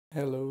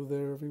Hello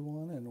there,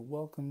 everyone, and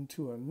welcome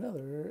to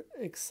another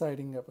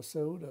exciting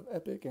episode of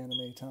Epic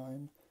Anime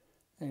Time.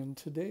 And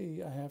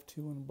today I have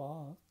to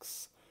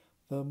unbox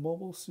the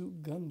Mobile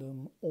Suit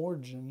Gundam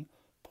Origin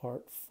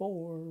Part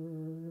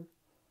 4.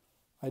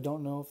 I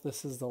don't know if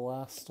this is the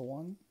last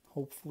one.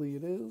 Hopefully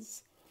it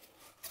is.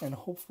 And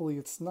hopefully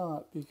it's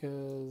not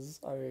because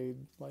I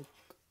like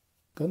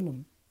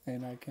Gundam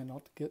and I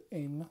cannot get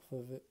enough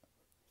of it.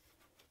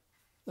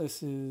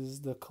 This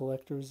is the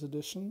collector's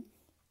edition.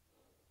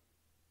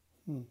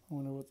 I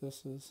wonder what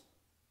this is.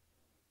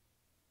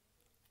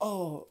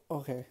 Oh,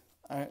 okay.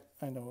 I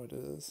know what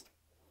it is.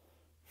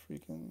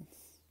 Freaking.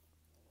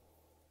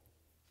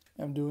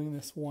 I'm doing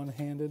this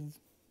one-handed.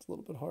 It's a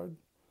little bit hard.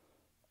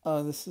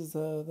 This is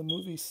the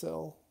movie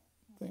cell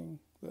thing.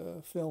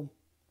 The film.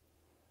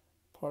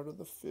 Part of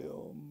the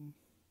film.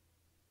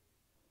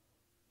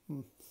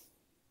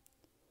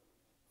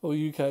 Oh,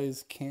 you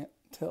guys can't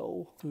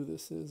tell who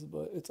this is,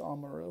 but it's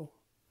Amuro.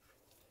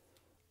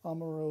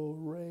 Amuro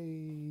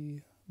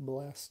Ray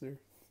Blaster.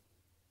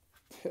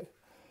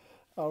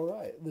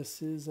 Alright,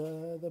 this is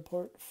the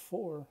part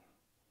 4.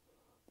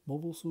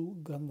 Mobile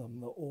Suit Gundam,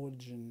 the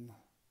Origin.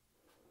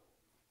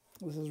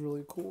 This is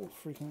really cool.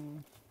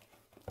 Freaking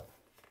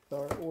the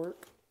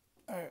artwork.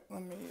 Alright,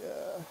 let me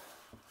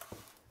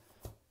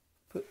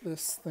put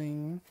this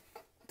thing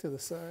to the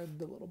side,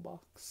 the little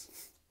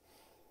box.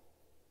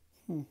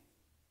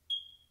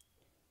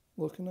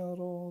 Looking at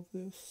all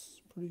this,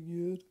 pretty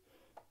good.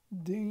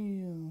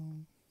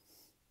 Damn.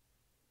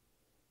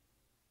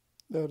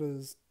 That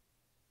is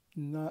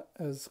not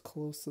as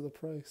close to the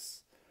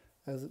price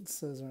as it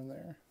says in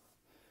there.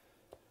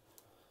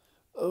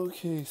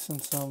 Okay,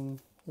 since I'm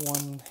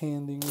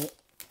one-handing it,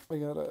 I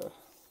gotta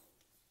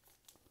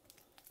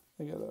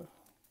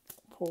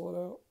pull it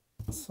out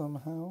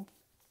somehow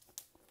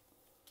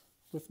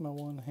with my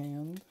one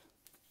hand.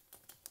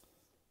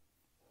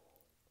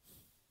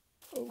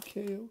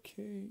 Okay.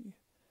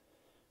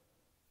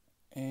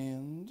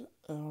 And,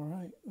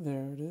 alright,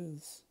 there it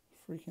is.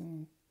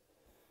 Freaking,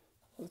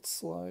 let's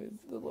slide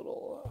the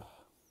little,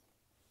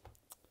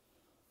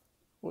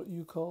 what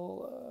you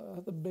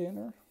call, the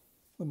banner.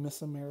 The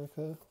Miss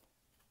America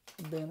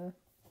banner.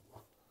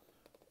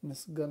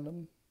 Miss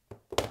Gundam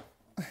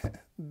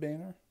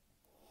banner.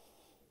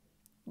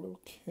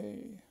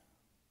 Okay.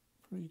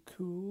 Pretty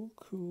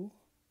cool.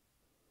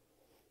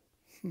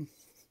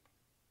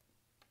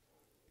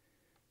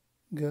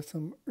 Got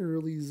some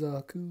early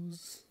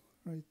Zaku's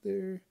right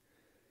there.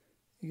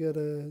 You got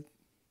a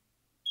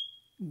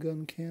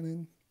gun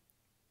cannon.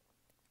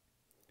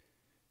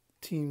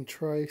 Team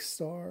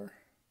TriStar.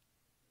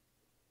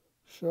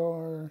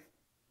 Char.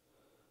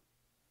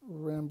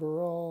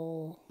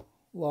 Rambaral.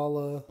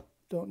 Lala.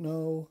 Don't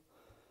know.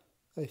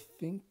 I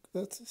think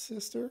that's a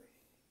sister.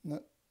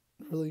 Not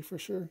really for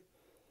sure.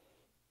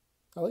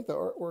 I like the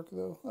artwork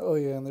though. Oh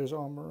yeah, and there's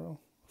Amuro.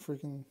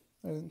 Freaking,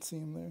 I didn't see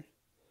him there.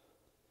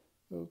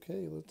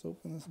 Okay, let's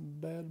open this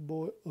bad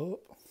boy up.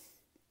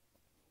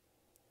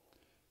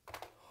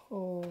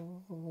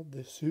 Oh,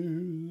 this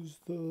is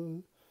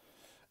the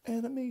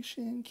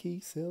animation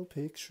key cell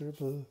picture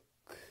book.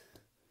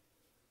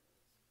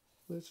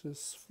 Let's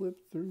just flip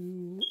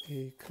through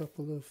a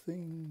couple of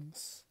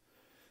things.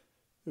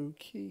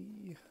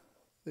 Okay,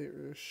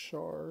 there's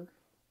Char.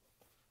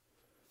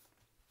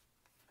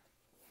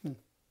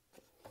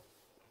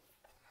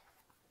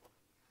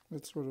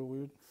 That's sort of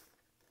weird.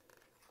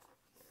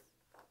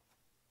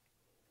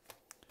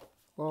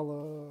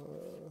 Lala.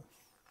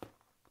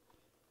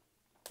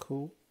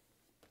 Cool.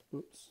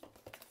 Oops.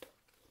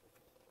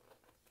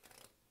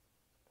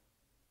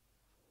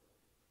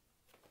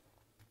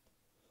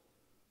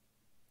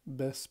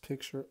 Best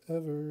picture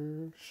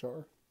ever.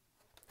 Char.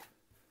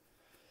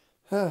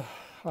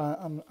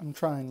 I'm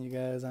trying, you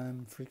guys.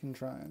 I'm freaking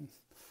trying.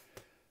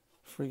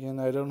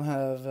 I don't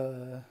have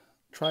a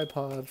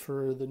tripod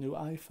for the new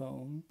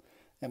iPhone,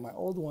 and my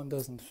old one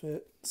doesn't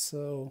fit,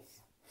 so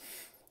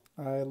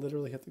I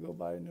literally have to go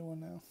buy a new one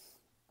now.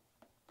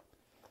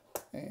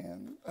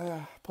 And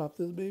pop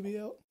this baby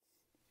out.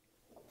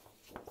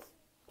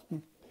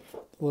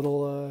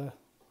 Little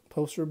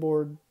poster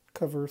board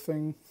cover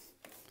thing.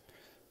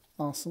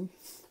 Awesome.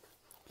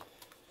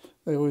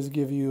 They always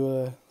give you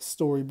a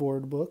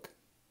storyboard book.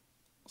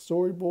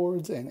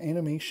 Storyboards and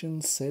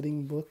Animation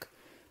Setting Book.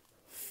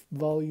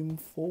 Volume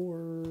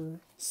 4.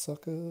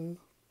 Sucker.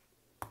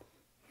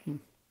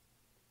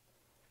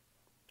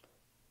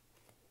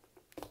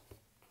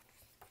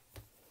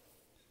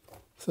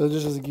 So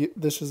this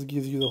just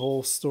gives you the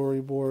whole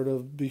storyboard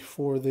of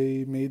before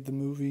they made the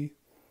movie.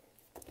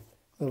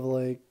 Of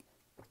like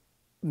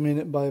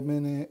minute by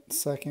minute,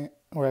 second,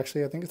 or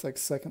actually I think it's like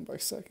second by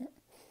second.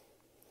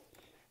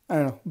 I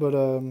don't know, but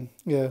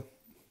yeah.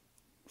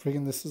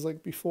 Freaking, this is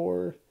like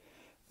before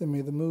they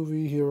made the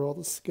movie. Here are all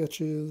the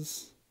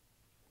sketches.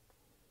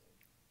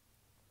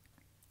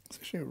 It's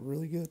actually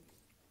really good.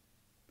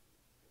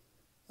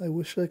 I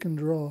wish I can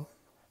draw,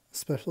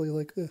 especially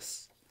like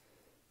this.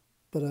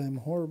 But I am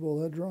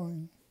horrible at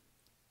drawing.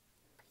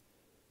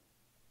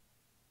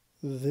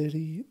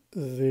 Very,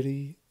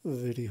 very,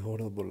 very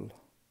horrible.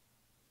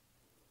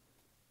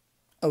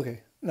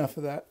 Okay, enough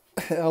of that.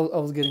 I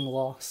was getting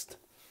lost.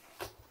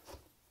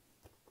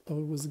 I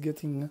was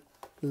getting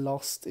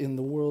lost in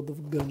the world of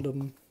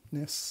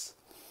Gundamness.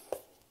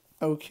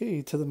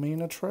 Okay, to the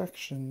main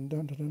attraction.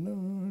 Dun, dun, dun,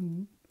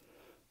 dun.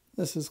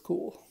 This is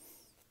cool.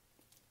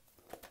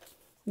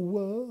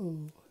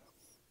 Whoa.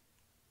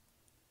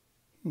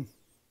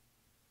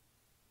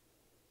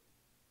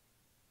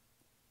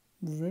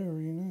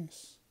 Very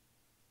nice.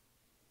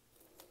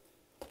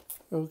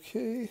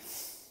 Okay,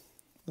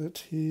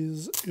 let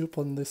us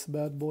open this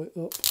bad boy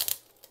up.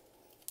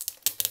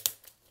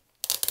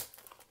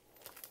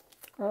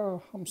 Ah,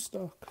 I'm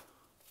stuck.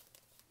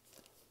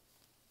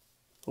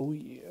 Oh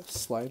yeah,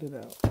 slide it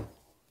out.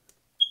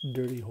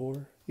 Dirty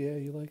whore. Yeah,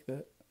 you like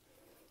that.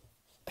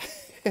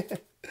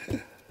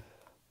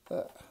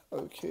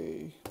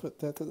 Okay, put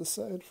that to the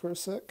side for a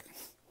sec.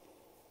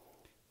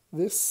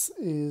 This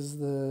is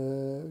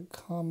the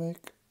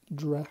comic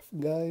draft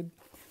guide.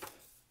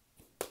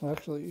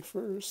 Actually,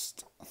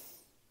 first,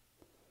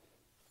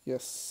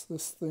 yes,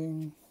 this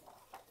thing,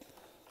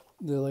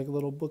 the like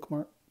little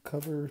bookmark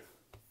cover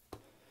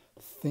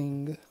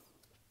thing.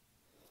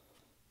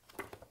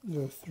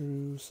 Go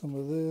through some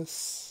of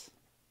this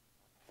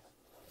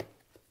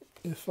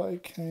if I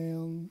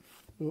can.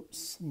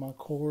 Oops, my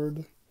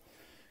cord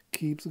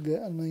keeps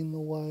getting in the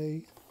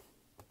way.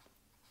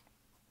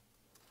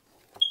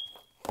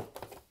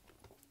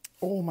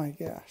 Oh my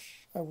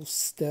gosh, I will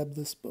stab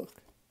this book.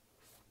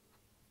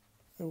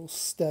 I will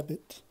stab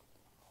it.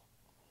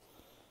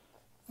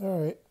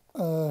 Alright,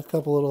 a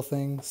couple little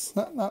things.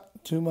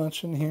 Not too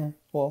much in here.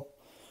 Well,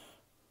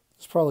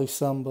 there's probably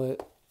some,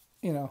 but,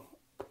 you know.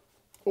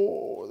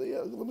 Oh,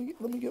 yeah, let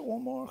me get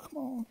one more. Come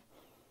on.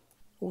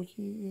 Oh,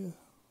 yeah.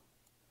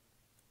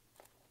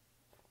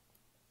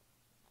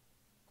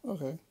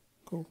 Okay,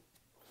 cool.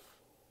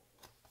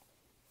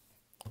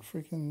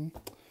 Freaking.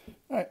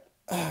 Alright,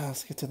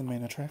 let's get to the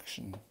main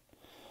attraction.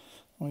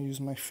 I'm gonna use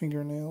my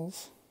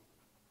fingernails.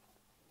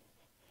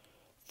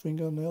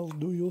 Fingernails,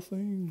 do your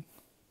thing.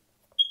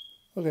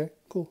 Okay,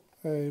 cool.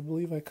 I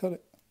believe I cut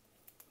it.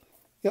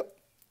 Yep.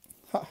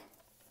 Ha.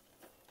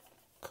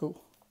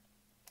 Cool.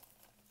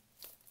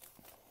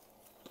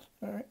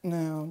 Alright,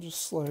 now I'm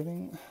just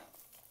sliding.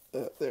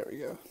 There we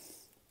go.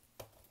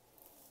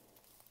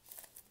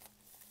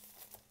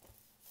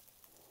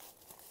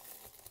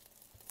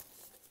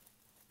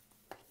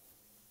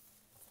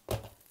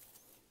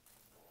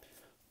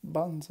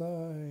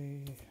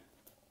 Bonsai.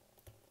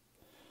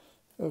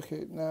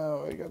 Okay,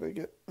 now I gotta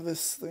get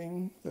this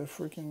thing, the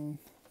freaking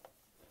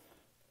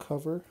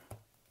cover.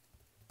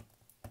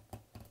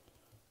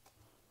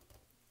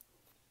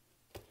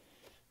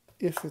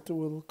 If it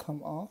will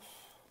come off.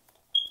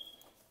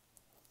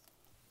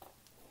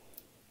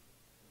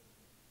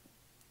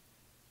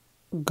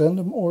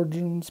 Gundam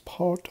Origins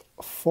Part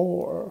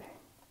 4.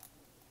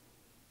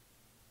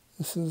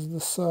 This is the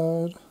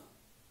side.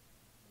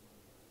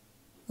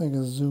 I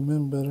can zoom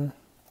in better.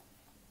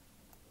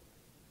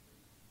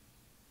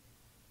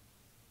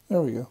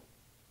 There we go.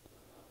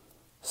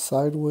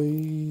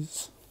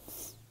 Sideways.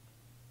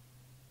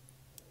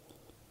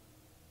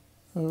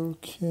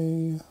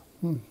 Okay.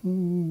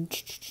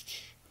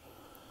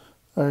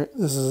 Alright,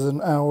 this is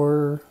an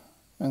hour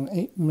and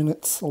 8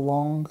 minutes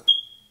long.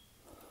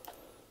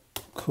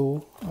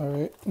 Cool.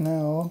 Alright,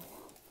 now,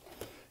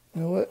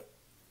 you know what?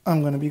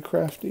 I'm going to be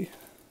crafty.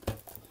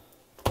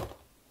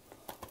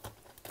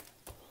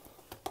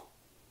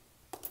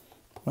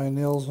 My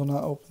nails will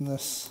not open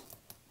this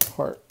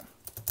part.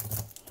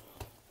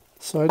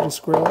 So I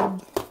just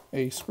grabbed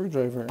a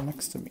screwdriver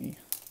next to me.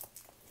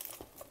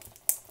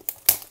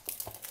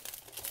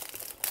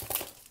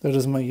 That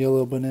is my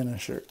yellow banana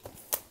shirt.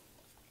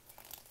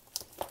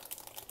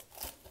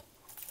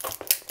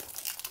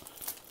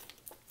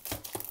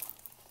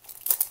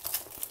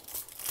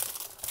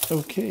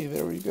 Okay,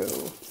 there we go.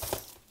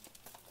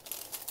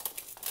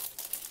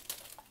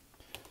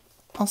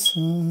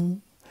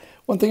 Awesome.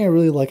 One thing I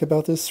really like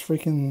about this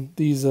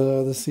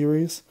the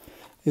series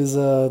is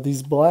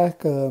these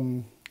black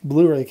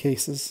Blu-ray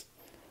cases.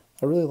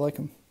 I really like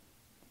them.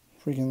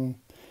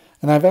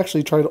 And I've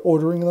actually tried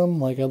ordering them.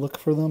 Like I look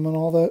for them and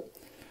all that.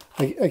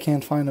 I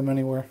can't find them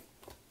anywhere.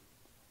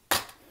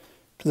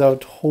 Because I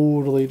would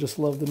totally just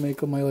love to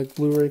make my like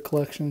Blu-ray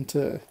collection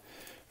to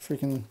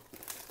freaking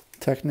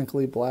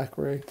technically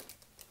Black-ray.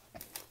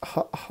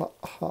 Ha ha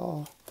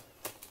ha.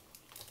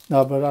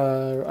 No, but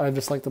I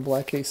just like the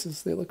black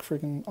cases. They look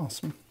freaking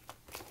awesome.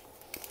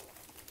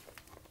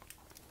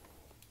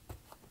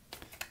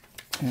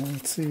 And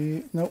let's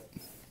see. Nope.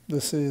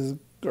 This is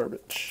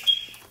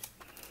garbage.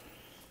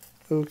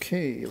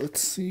 Okay,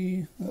 let's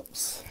see.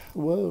 Oops.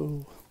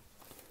 Whoa.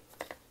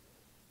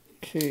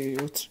 Okay,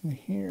 what's in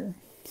here?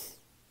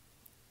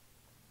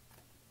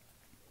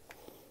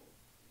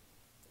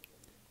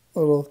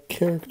 Little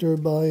character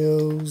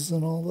bios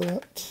and all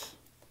that.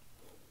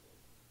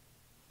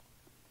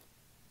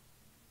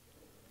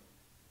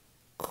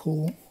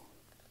 Cool.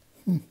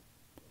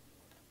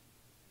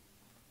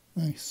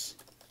 Nice.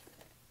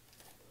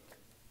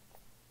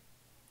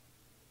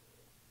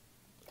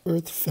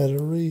 Earth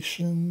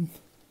Federation.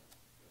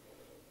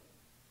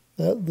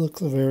 That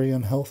looks very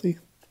unhealthy.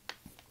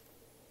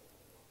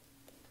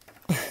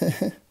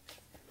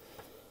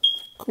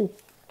 Cool.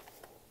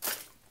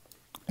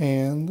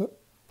 And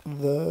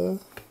the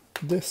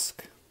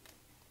disc.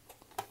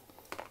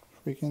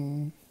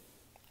 Freaking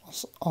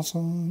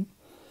awesome.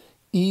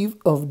 Eve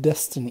of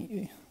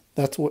Destiny.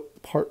 That's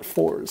what part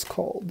 4 is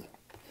called.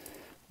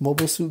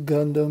 Mobile Suit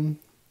Gundam,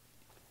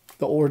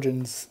 The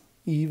Origins,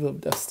 Eve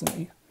of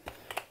Destiny,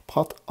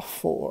 part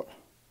 4.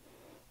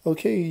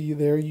 Okay,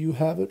 there you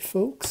have it,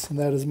 folks.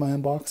 That is my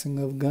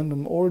unboxing of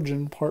Gundam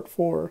Origin part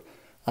 4.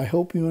 I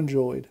hope you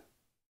enjoyed.